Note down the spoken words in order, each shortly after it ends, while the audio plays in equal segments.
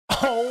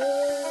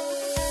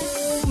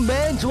Oh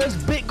man, so as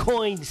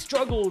Bitcoin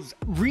struggles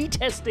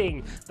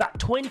retesting that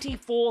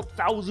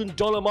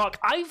 $24,000 mark,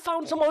 I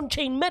found some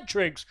on-chain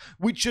metrics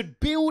which should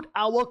build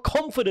our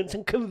confidence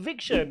and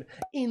conviction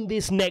in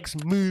this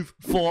next move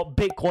for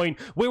Bitcoin.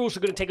 We're also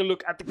going to take a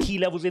look at the key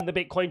levels in the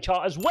Bitcoin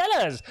chart, as well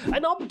as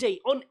an update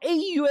on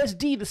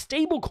AUSD, the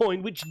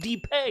stablecoin which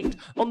depegged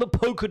on the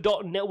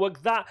Polkadot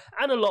network. That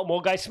and a lot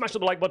more, guys. Smash the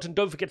like button,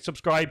 don't forget to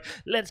subscribe.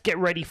 Let's get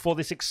ready for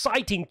this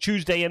exciting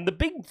Tuesday, and the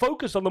big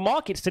focus on the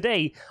markets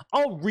today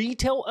are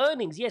retail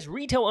earnings. Yes,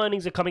 retail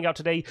earnings are coming out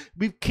today.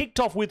 We've kicked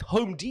off with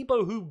Home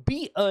Depot, who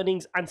beat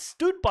earnings and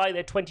stood by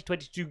their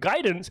 2022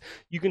 guidance.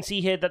 You can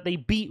see here that they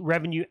beat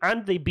revenue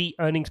and they beat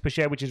earnings per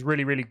share, which is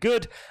really, really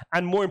good.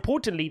 And more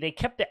importantly, they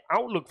kept their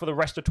outlook for the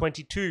rest of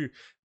 22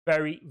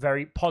 very,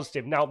 very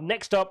positive. Now,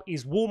 next up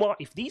is Walmart.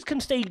 If these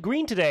can stay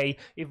green today,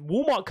 if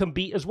Walmart can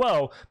beat as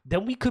well,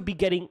 then we could be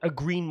getting a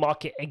green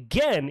market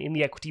again in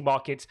the equity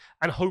markets,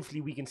 and hopefully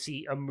we can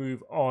see a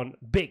move on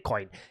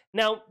Bitcoin.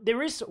 Now,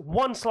 there is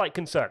one slight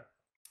concern.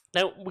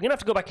 Now, we're going to have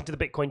to go back into the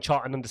Bitcoin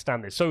chart and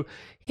understand this. So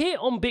here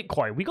on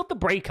Bitcoin, we got the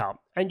breakout,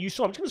 and you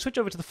saw, I'm just going to switch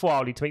over to the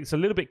 4-hourly to make this a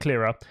little bit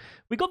clearer.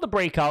 We got the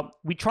breakout.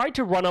 We tried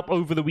to run up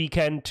over the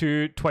weekend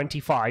to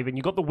 25, and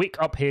you got the wick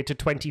up here to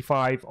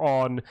 25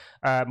 on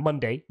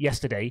Monday,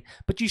 yesterday.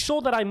 But you saw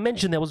that I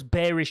mentioned there was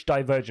bearish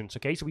divergence,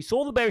 okay? So we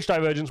saw the bearish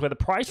divergence where the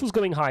price was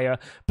going higher,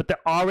 but the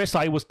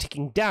RSI was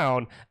ticking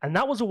down, and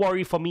that was a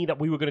worry for me that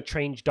we were going to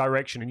change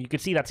direction. And you can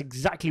see that's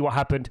exactly what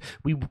happened.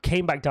 We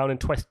came back down and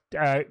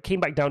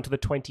came back down to the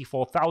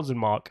 24,000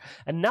 mark.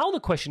 And now the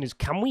question is,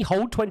 can we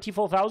hold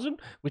 24,000?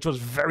 Which was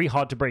very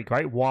hard to break,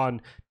 right? 1,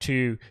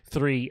 2,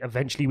 3.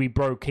 Eventually we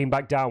broke, came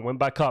back down, went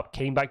back up,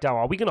 came back down.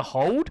 Are we going to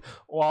hold,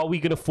 or are we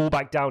going to fall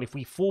back down? If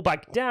we fall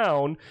back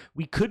down,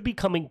 we could be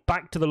coming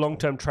back to the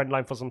long-term trend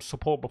line for some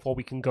support before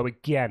we can go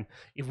again.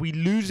 If we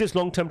lose this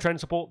long-term trend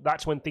support,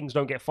 that's when things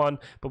don't get fun.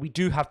 But we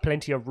do have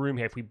plenty of room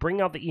here. If we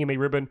bring out the EMA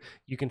ribbon,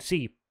 you can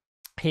see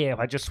here, if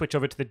I just switch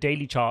over to the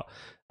daily chart,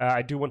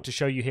 I do want to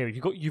show you here,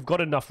 you've got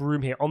enough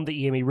room here on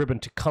the EMA ribbon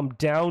to come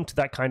down to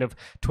that kind of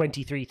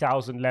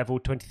 23,000 level,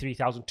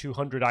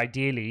 23,200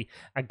 ideally,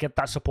 and get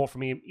that support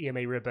from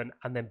EMA ribbon,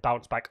 and then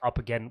bounce back up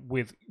again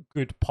with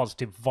good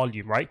positive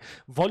volume, right?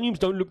 Volumes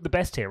don't look the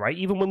best here, right?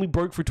 Even when we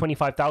broke through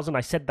 25,000,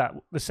 I said that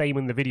the same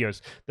in the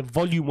videos. The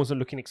volume wasn't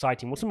looking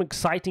exciting. What's some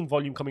exciting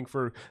volume coming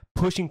through,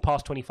 pushing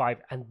past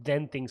 25, and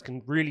then things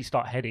can really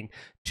start heading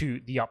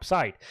to the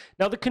upside.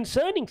 Now, the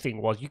concerning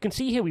thing was, you can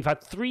see here, we've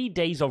had 3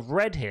 days of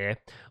red here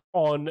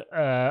on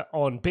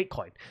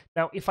Bitcoin.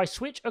 Now, if I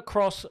switch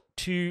across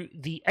to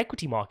the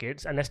equity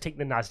markets, and let's take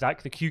the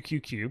Nasdaq, the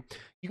QQQ,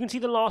 you can see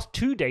the last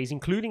 2 days,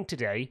 including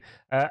today,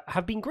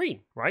 have been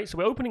green, right? So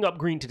we're opening up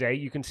green today.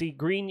 You can see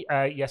green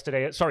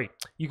yesterday. Sorry,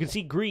 you can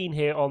see green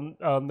here on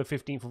the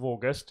 15th of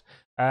August,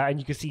 and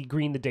you can see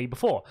green the day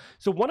before.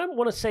 So what I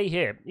want to say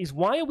here is,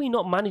 why are we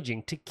not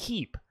managing to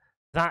keep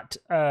that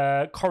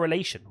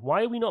correlation?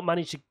 Why are we not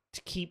managing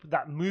to keep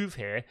that move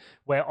here,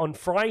 where on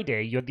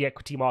Friday you had the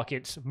equity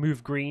markets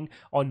move green,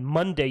 on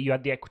Monday you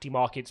had the equity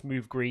markets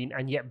move green,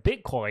 and yet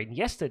Bitcoin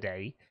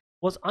yesterday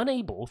was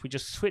unable, if we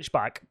just switch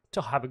back,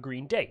 to have a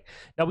green day.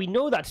 Now, we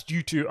know that's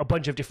due to a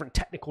bunch of different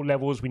technical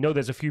levels. We know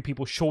there's a few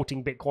people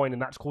shorting Bitcoin,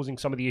 and that's causing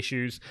some of the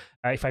issues.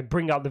 If I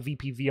bring out the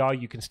VPVR,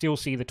 you can still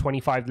see the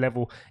 25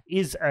 level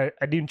is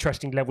an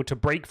interesting level to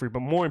break through.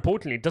 But more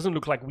importantly, it doesn't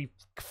look like we've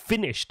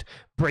finished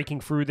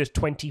breaking through this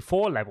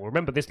 24 level.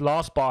 Remember, this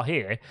last bar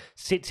here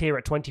sits here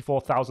at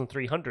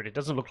 24,300. It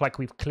doesn't look like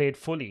we've cleared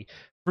fully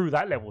through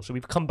that level, so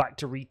we've come back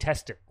to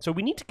retest it. So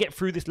we need to get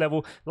through this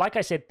level. Like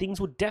I said,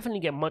 things will definitely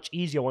get much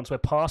easier once we're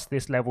past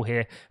this level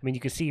here. I mean, you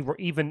can see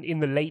even in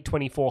the late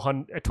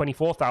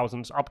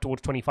 24,000s up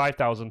towards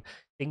 25,000,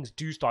 things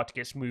do start to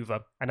get smoother.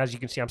 And as you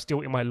can see, I'm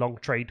still in my long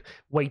trade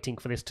waiting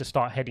for this to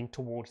start heading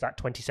towards that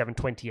 27,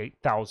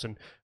 28,000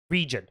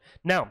 region.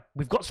 Now,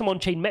 we've got some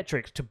on-chain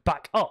metrics to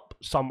back up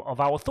some of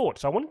our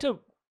thoughts. So I wanted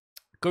to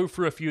go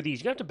through a few of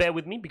these. You have to bear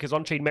with me because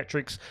on-chain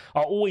metrics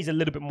are always a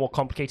little bit more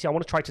complicated. I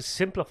want to try to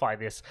simplify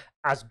this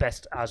as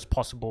best as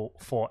possible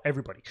for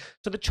everybody.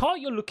 So the chart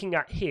you're looking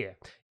at here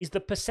is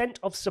the percent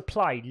of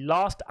supply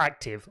last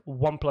active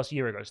 1+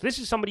 year ago. So this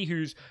is somebody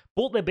who's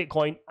bought their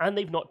Bitcoin and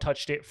they've not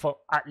touched it for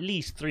at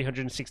least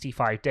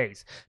 365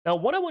 days. Now,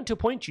 what I want to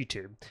point you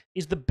to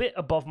is the bit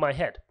above my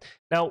head.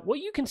 Now, what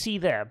you can see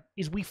there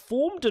is we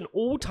formed an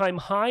all-time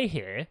high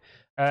here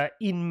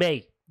in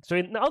May. So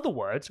in other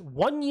words,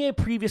 1 year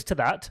previous to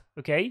that,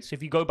 okay, so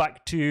if you go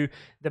back to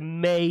the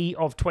May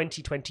of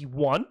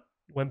 2021,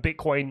 when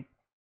Bitcoin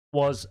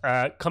was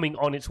coming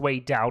on its way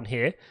down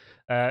here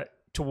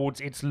towards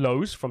its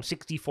lows from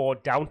 64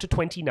 down to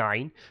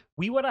 29,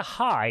 we were at a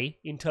high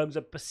in terms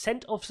of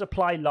percent of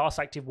supply last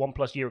active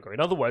 1+ year ago.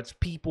 In other words,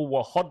 people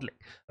were hodling,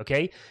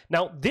 okay?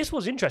 Now, this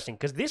was interesting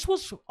because this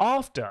was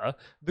after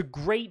the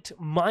great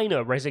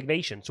miner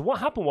resignation. So what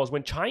happened was,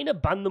 when China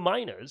banned the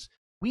miners,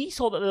 we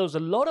saw that there was a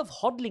lot of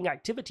hodling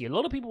activity. A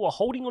lot of people were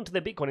holding onto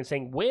their Bitcoin and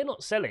saying, we're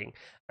not selling.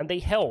 And they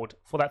held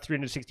for that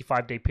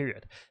 365-day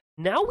period.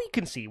 Now we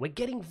can see we're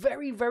getting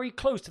very, very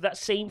close to that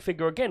same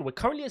figure again. We're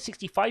currently at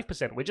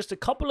 65%. We're just a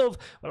couple of,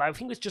 well, I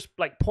think it's just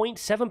like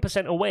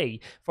 0.7% away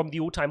from the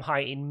all-time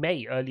high in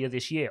May earlier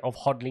this year of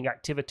hodling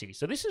activity.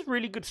 So this is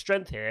really good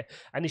strength here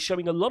and is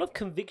showing a lot of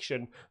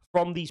conviction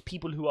from these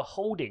people who are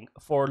holding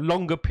for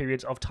longer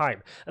periods of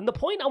time. And the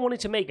point I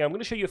wanted to make, and I'm going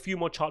to show you a few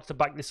more charts to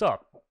back this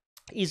up,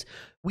 is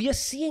we are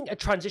seeing a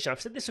transition.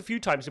 I've said this a few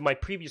times in my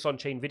previous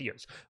on-chain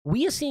videos.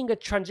 We are seeing a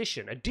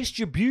transition, a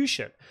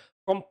distribution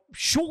from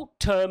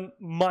short-term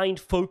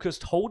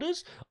mind-focused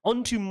holders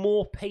onto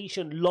more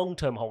patient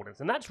long-term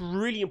holders. And that's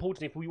really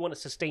important if we want a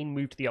sustained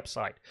move to the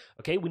upside.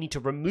 Okay, we need to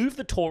remove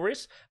the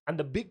tourists, and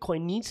the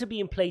Bitcoin needs to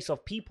be in place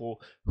of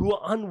people who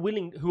are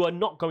unwilling, who are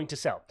not going to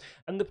sell.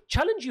 And the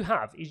challenge you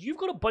have is you've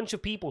got a bunch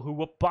of people who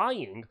were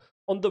buying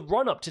on the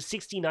run-up to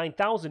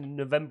 69,000 in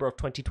November of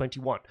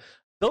 2021.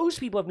 Those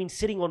people have been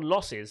sitting on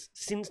losses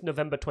since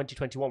November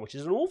 2021, which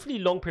is an awfully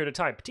long period of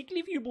time, particularly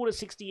if you bought at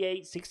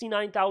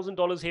 $68,000,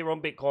 $69,000 here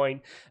on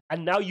Bitcoin,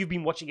 and now you've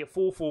been watching it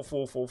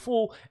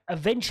fall.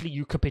 Eventually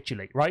you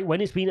capitulate, right?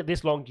 When it's been at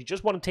this long, you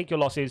just want to take your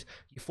losses,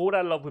 you fall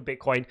out of love with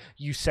Bitcoin,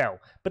 you sell.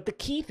 But the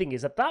key thing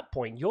is at that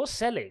point, you're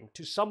selling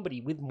to somebody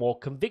with more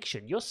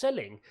conviction. You're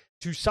selling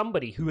to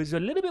somebody who is a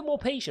little bit more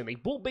patient. They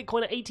bought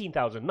Bitcoin at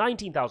 18,000,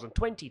 19,000,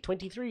 20,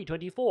 23,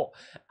 24,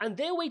 and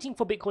they're waiting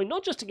for Bitcoin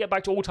not just to get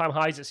back to all-time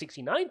highs at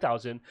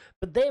 69,000,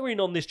 but they're in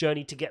on this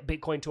journey to get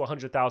Bitcoin to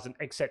 100,000,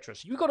 etc.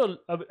 So you've got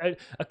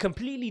a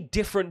completely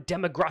different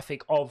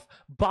demographic of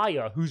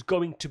buyer who's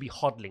going to be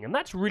hodling, and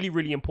that's really,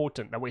 really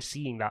important that we're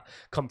seeing that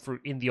come through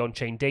in the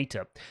on-chain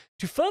data.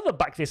 To further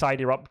back this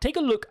idea up, take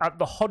a look at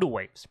the hodl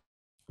waves.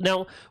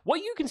 Now,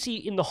 what you can see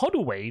in the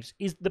hodl waves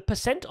is the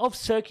percent of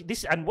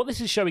this, and what this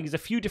is showing is a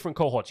few different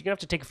cohorts. You're going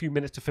to have to take a few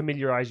minutes to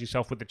familiarize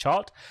yourself with the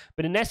chart,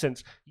 but in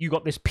essence, you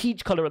got this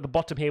peach color at the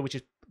bottom here, which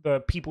is the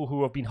people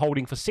who have been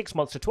holding for 6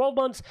 months to 12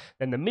 months.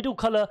 Then the middle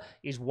color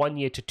is 1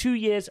 year to 2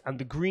 years, and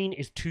the green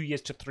is 2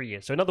 years to 3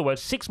 years. So in other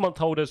words, 6-month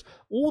holders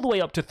all the way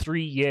up to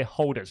 3-year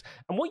holders.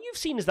 And what you've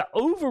seen is that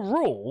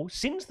overall,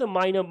 since the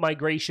minor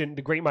migration,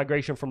 the great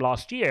migration from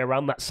last year,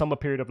 around that summer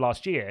period of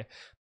last year,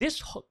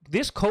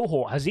 this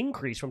cohort has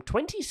increased from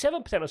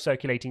 27% of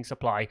circulating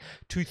supply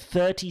to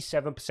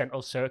 37%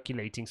 of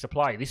circulating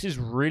supply. This is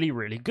really,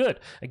 really good.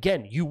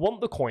 Again, you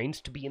want the coins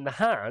to be in the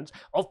hands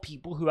of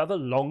people who have a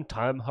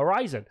long-term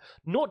horizon,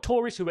 not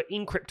tourists who are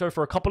in crypto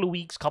for a couple of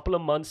weeks, couple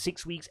of months,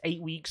 6 weeks,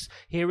 8 weeks,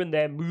 here and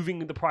there,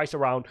 moving the price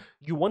around.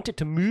 You want it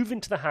to move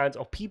into the hands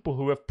of people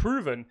who have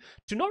proven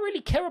to not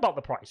really care about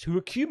the price, who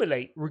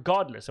accumulate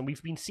regardless. And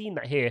we've been seeing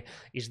that here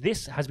is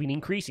this has been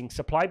increasing.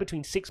 Supply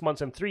between 6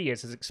 months and 3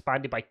 years has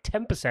expanded by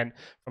 10%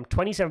 from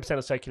 27%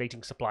 of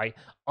circulating supply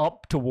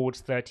up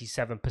towards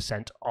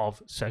 37%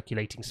 of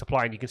circulating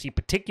supply. And you can see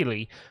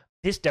particularly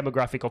this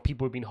demographic of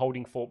people who've been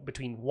holding for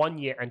between 1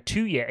 year and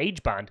 2 year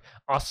age band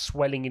are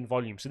swelling in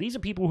volume. So these are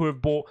people who have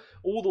bought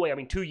all the way,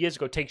 2 years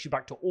ago takes you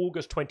back to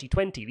August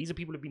 2020. These are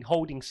people who've been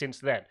holding since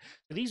then.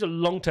 So these are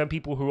long-term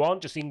people who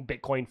aren't just in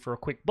Bitcoin for a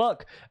quick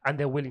buck, and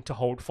they're willing to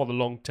hold for the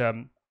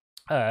long-term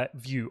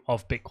view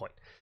of Bitcoin.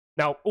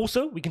 Now,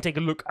 also, we can take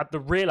a look at the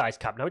realized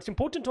cap. Now, it's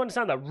important to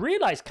understand that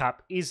realized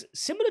cap is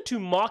similar to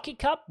market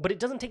cap, but it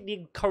doesn't take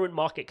the current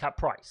market cap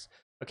price.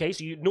 Okay,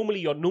 so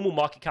normally your normal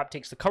market cap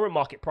takes the current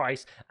market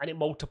price and it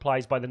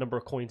multiplies by the number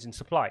of coins in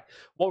supply.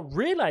 What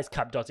realized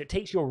cap does, it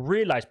takes your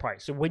realized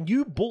price. So when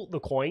you bought the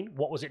coin,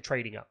 what was it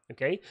trading at?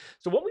 Okay,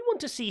 so what we want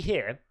to see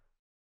here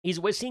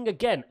is we're seeing,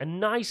 again, a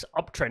nice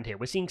uptrend here.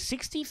 We're seeing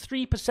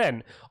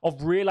 63%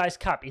 of realized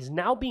cap is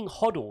now being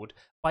hodled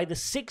by the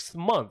 6th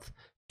month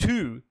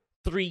to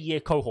 3-year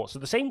cohort. So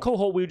the same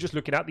cohort we were just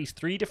looking at, these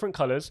 3 different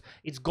colors,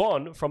 it's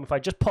gone from, if I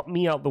just pop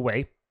me out the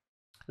way,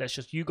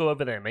 you go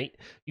over there, mate.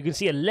 You can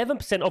see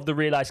 11% of the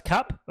realized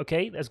cap,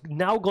 okay, has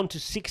now gone to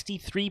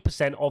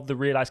 63% of the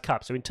realized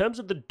cap. So in terms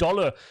of the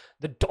dollar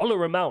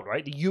amount,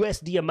 right, the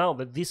USD amount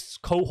that this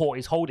cohort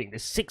is holding,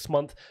 this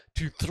 6-month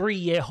to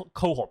 3-year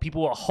cohort,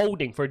 people are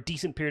holding for a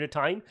decent period of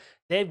time,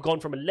 they've gone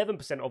from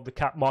 11% of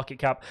the market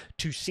cap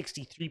to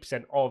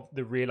 63% of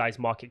the realized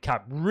market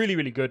cap. Really,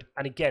 really good.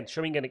 And again,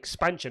 showing an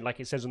expansion, like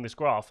it says on this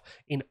graph,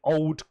 in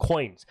old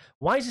coins.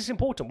 Why is this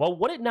important? Well,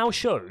 what it now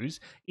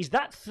shows is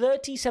that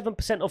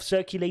 37% of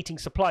circulating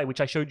supply, which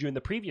I showed you in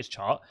the previous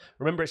chart.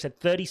 Remember, it said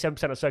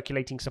 37% of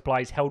circulating supply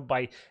is held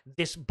by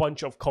this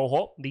bunch of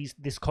cohort,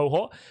 this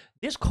cohort.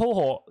 This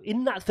cohort,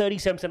 in that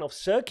 37% of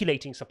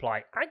circulating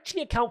supply,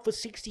 actually account for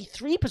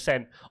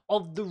 63%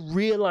 of the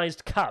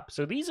realized cap.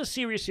 So these are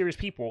serious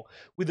people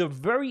with a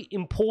very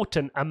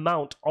important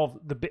amount of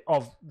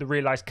the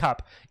realized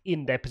cap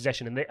in their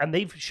possession, and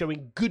they've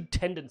showing good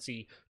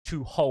tendency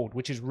to hold,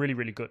 which is really,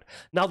 really good.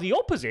 Now, the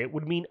opposite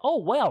would mean, oh,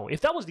 well,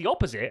 if that was the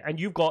opposite, and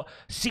you've got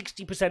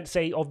 60%,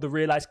 say, of the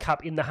realized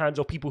cap in the hands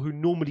of people who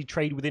normally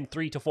trade within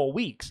 3 to 4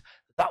 weeks,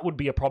 that would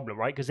be a problem,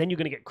 right? Because then you're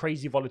going to get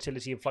crazy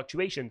volatility and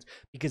fluctuations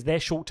because they're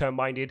short-term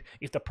minded.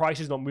 If the price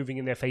is not moving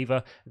in their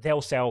favor,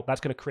 they'll sell. That's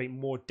going to create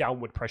more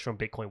downward pressure on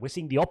Bitcoin. We're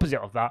seeing the opposite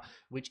of that,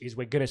 which is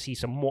we're going to see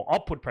some more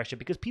upward pressure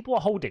because people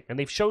are holding, and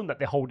they've shown that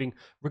they're holding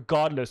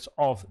regardless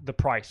of the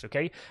price,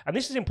 okay? And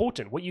this is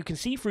important. What you can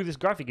see through this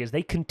graphic is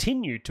they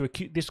continued to,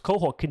 this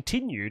cohort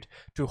continued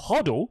to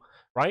hodl,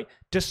 right?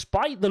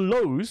 Despite the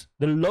lows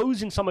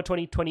in summer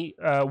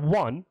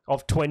 2021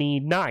 of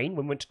 29,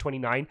 when we went to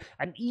 29,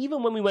 and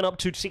even when we went up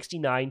to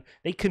 69,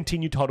 they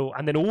continued to hodl,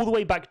 and then all the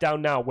way back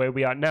down now, where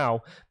we are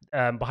now,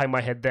 behind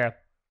my head there,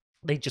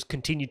 they just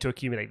continue to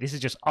accumulate. This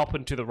is just up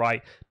and to the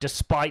right,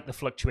 despite the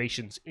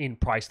fluctuations in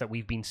price that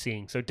we've been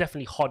seeing. So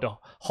definitely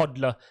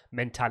hodler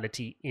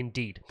mentality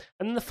indeed.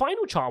 And then the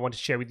final chart I want to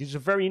share with you is a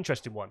very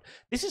interesting one.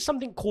 This is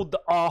something called the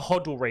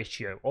R-HODL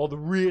ratio, or the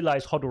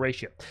realized HODL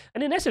ratio.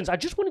 And in essence, I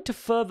just wanted to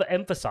further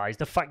emphasize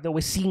the fact that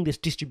we're seeing this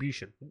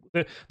distribution.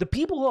 The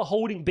people who are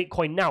holding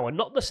Bitcoin now are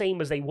not the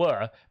same as they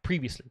were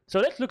previously.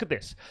 So let's look at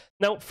this.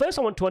 Now, first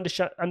I want to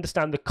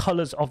understand the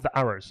colors of the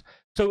arrows.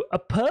 So a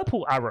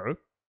purple arrow,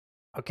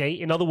 okay,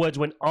 in other words,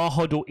 when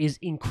R-HODL is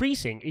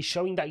increasing, is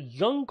showing that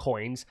young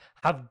coins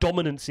have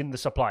dominance in the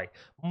supply.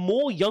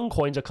 More young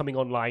coins are coming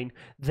online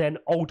than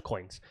old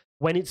coins.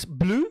 When it's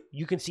blue,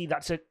 you can see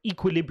that's an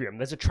equilibrium.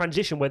 There's a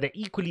transition where they're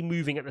equally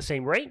moving at the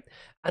same rate.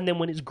 And then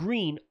when it's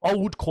green,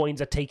 old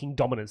coins are taking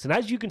dominance. And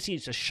as you can see,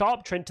 it's a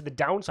sharp trend to the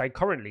downside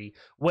currently,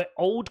 where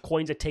old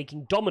coins are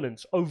taking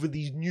dominance over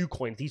these new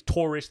coins, these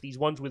tourists, these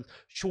ones with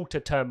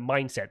shorter term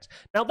mindsets.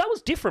 Now, that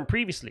was different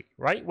previously,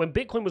 right? When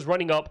Bitcoin was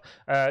running up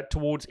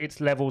towards its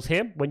levels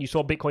here, when you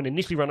saw Bitcoin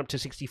initially run up to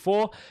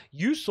 64,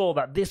 you saw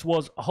that this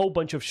was a whole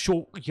bunch of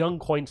short, young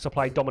coin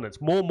supply dominance.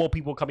 More and more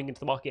people coming into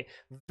the market.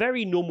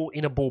 Very normal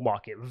in a bull market.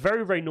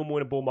 Very, very normal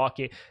in a bull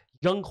market.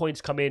 Young coins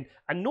come in,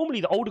 and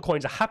normally the older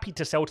coins are happy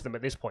to sell to them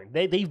at this point.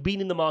 They've been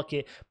in the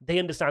market. They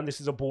understand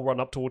this is a bull run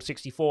up towards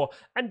 64,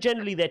 and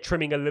generally they're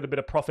trimming a little bit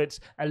of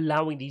profits,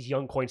 allowing these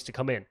young coins to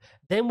come in.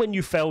 Then when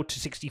you fell to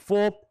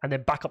 64 and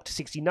then back up to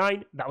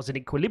 69, that was an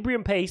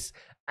equilibrium pace.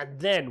 And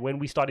then when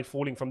we started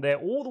falling from there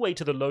all the way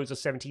to the lows of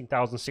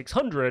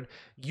 17,600,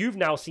 you've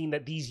now seen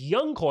that these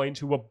young coins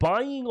who were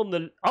buying on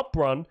the up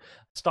run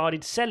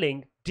started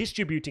selling,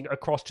 distributing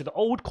across to the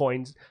old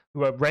coins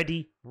who are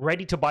ready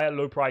to buy at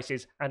low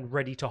prices and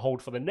ready to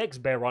hold for the next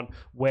bear run,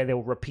 where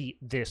they'll repeat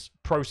this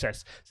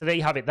process. So there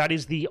you have it. That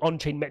is the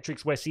on-chain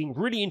metrics. We're seeing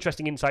really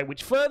interesting insight,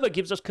 which further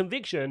gives us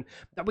conviction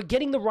that we're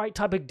getting the right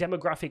type of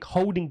demographic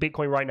holding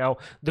Bitcoin right now.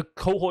 The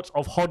cohorts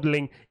of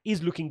hodling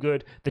is looking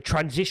good. The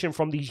transition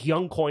from these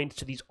young coins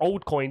to these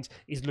old coins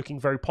is looking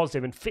very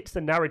positive and fits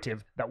the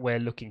narrative that we're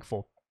looking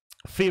for.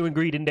 Fear and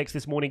greed index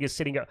this morning is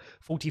sitting at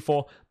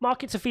 44.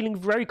 Markets are feeling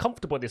very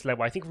comfortable at this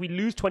level. I think if we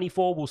lose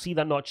 24, we'll see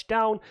that notch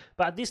down.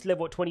 But at this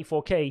level at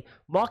 24K,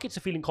 markets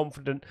are feeling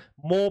confident.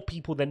 More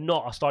people than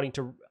not are starting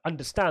to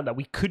understand that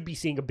we could be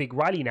seeing a big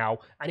rally now,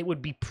 and it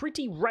would be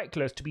pretty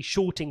reckless to be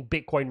shorting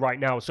Bitcoin right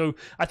now. So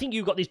I think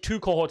you've got these two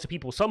cohorts of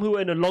people, some who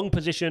are in a long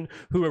position,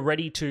 who are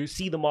ready to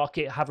see the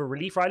market have a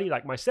relief rally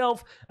like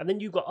myself, and then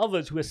you've got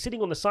others who are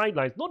sitting on the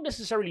sidelines, not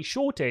necessarily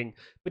shorting,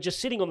 but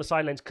just sitting on the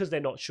sidelines because they're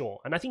not sure.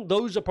 And I think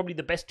those are probably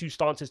the best two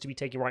stances to be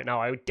taking right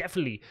now. I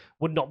definitely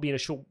would not be in a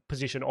short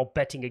position or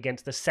betting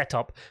against the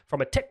setup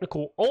from a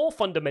technical or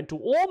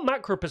fundamental or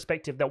macro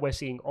perspective that we're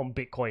seeing on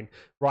Bitcoin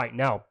right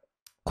now.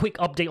 Quick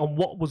update on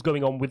what was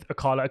going on with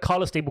Akala.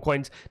 Akala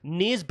stablecoins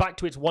nears back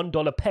to its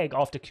 $1 peg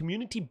after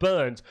community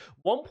burns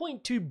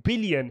 1.2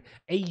 billion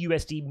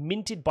AUSD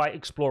minted by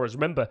explorers.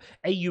 Remember,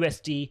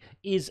 AUSD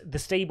is the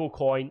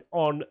stablecoin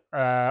on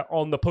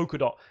the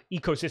Polkadot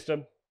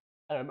ecosystem.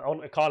 On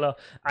Akala,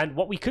 and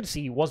what we could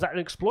see was that an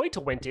exploiter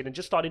went in and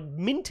just started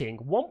minting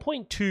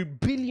 $1.2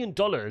 billion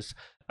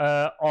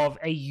of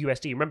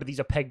AUSD. Remember, these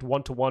are pegged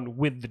one-to-one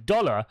with the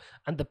dollar,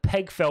 and the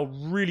peg fell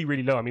really,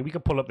 really low. I mean, we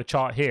can pull up the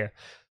chart here,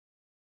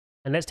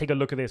 and let's take a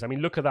look at this. I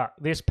mean, look at that.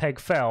 This peg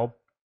fell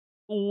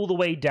all the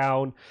way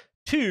down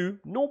to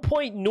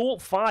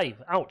 0.05.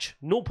 Ouch.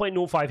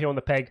 0.05 here on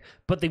the peg,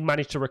 but they've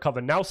managed to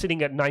recover. Now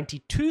sitting at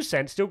 92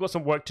 cents. Still got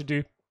some work to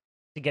do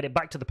to get it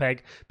back to the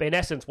peg. But in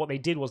essence, what they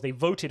did was they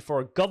voted for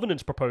a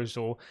governance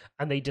proposal,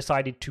 and they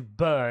decided to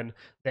burn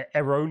the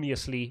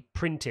erroneously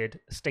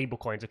printed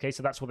stablecoins. Okay,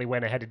 so that's what they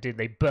went ahead and did.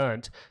 They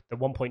burnt the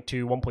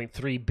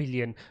 1.3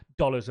 billion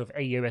dollars of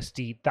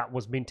AUSD that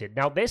was minted.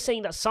 Now they're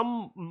saying that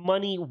some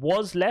money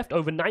was left.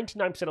 Over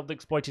 99% of the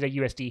exploited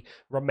AUSD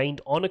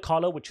remained on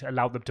Akala, which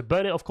allowed them to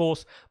burn it, of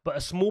course, but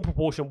a small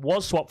proportion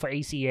was swapped for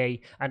ACA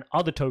and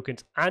other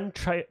tokens and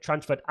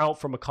transferred out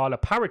from Akala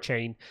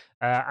parachain.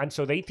 And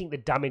so they think the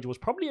damage was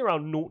probably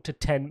around $0 to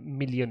 $10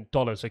 million.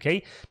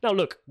 Okay, now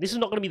look, this is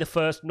not going to be the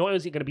first, nor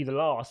is it going to be the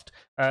last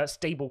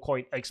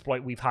stablecoin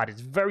exploit we've had. It's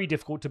very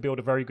difficult to build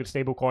a very good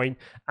stablecoin,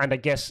 and I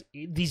guess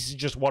this is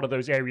just one of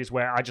those areas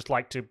where I just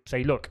like to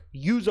say, look,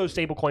 use those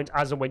stablecoins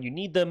as and when you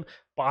need them,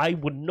 but I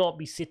would not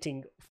be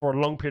sitting for a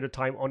long period of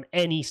time on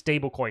any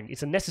stablecoin.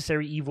 It's a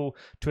necessary evil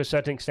to a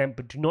certain extent,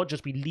 but do not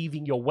just be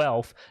leaving your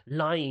wealth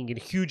lying in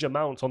huge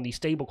amounts on these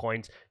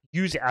stablecoins.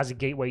 use it as a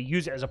gateway,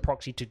 use it as a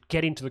proxy to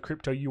get into the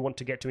crypto you want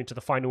to get to, into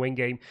the final end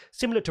game.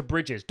 Similar to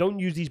bridges. Don't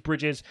use these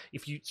bridges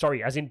if you,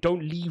 as in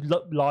don't leave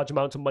large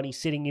amounts of money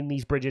sitting in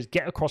these bridges.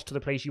 Get across to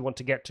the place you want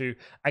to get to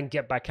and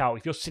get back out.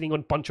 If you're sitting on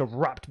a bunch of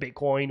wrapped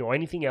Bitcoin or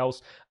anything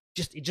else,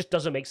 it just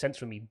doesn't make sense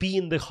for me. Be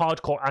in the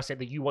hardcore asset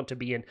that you want to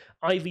be in.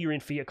 Either you're in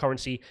fiat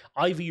currency,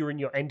 either you're in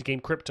your end game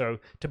crypto.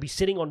 To be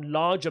sitting on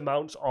large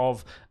amounts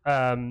of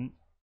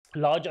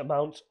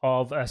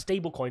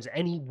stable coins at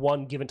any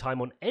one given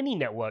time on any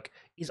network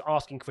is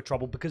asking for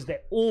trouble, because they're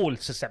all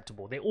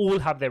susceptible. They all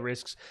have their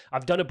risks.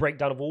 I've done a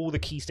breakdown of all the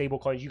key stable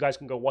coins. You guys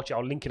can go watch it.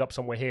 I'll link it up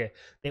somewhere here.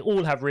 They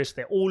all have risks.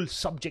 They're all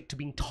subject to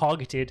being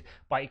targeted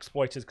by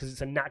exploiters, because it's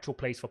a natural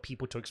place for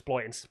people to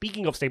exploit. And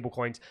speaking of stable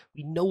coins,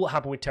 we know what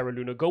happened with Terra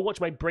Luna. Go watch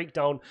my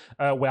breakdown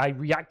where I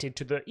reacted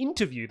to the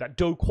interview that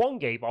Do Kwon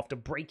gave after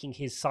breaking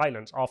his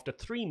silence after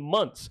 3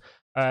 months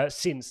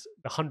since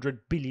the $100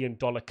 billion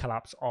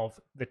collapse of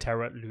the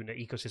Terra Luna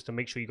ecosystem.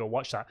 Make sure you go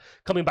watch that.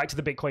 Coming back to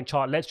the Bitcoin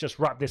chart, let's just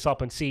wrap this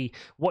up and see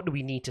what do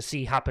we need to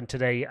see happen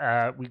today.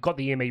 We've got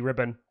the EMA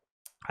ribbon.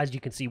 As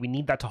you can see, we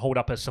need that to hold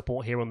up as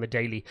support here on the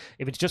daily.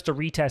 If it's just a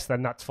retest,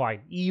 then that's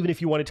fine. Even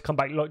if you wanted to come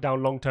back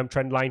down long-term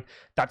trend line,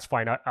 that's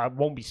fine. I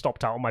won't be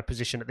stopped out on my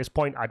position at this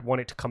point. I'd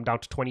want it to come down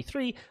to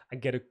 23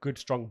 and get a good,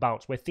 strong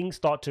bounce. Where things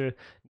start to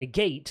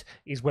negate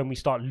is when we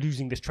start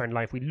losing this trend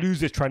line. If we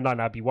lose this trend line,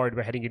 I'd be worried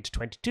we're heading into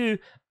 22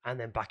 and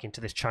then back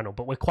into this channel.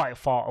 But we're quite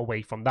far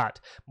away from that.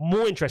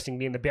 More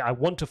interestingly, in the bit I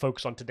want to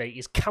focus on today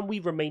is, can we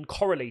remain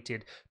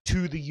correlated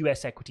to the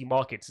US equity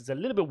markets? It's a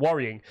little bit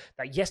worrying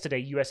that yesterday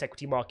US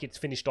equity markets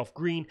finished off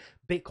green,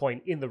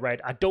 Bitcoin in the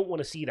red. I don't want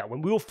to see that.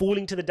 When we were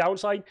falling to the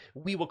downside,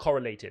 we were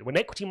correlated. When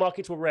equity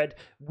markets were red,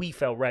 we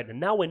fell red. And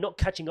now we're not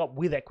catching up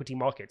with equity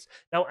markets.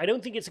 Now, I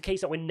don't think it's a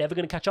case that we're never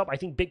going to catch up. I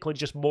think Bitcoin's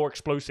just more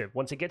explosive.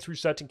 Once it gets through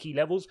certain key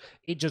levels,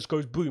 it just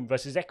goes boom,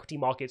 versus equity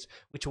markets,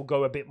 which will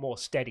go a bit more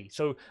steady.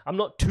 So I'm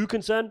not too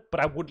concerned, but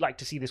I would like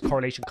to see this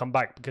correlation come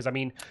back, because I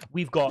mean,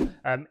 we've got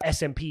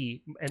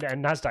S&P and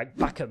NASDAQ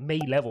back at May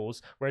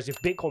levels, whereas if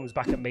Bitcoin was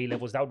back at May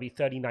levels, that would be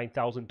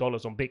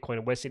 $39,000 on Bitcoin,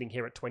 and we're sitting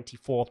here at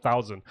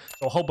 24,000.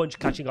 So a whole bunch of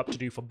catching up to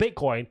do for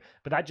Bitcoin,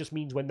 but that just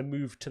means when the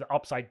move to the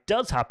upside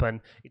does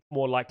happen, it's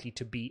more likely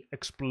to be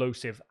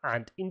explosive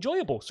and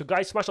enjoyable. So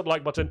guys, smash that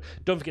like button.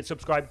 Don't forget to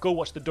subscribe. Go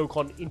watch the Do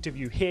Kwon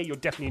interview here. You'll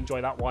definitely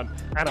enjoy that one,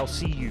 and I'll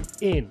see you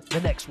in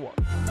the next one.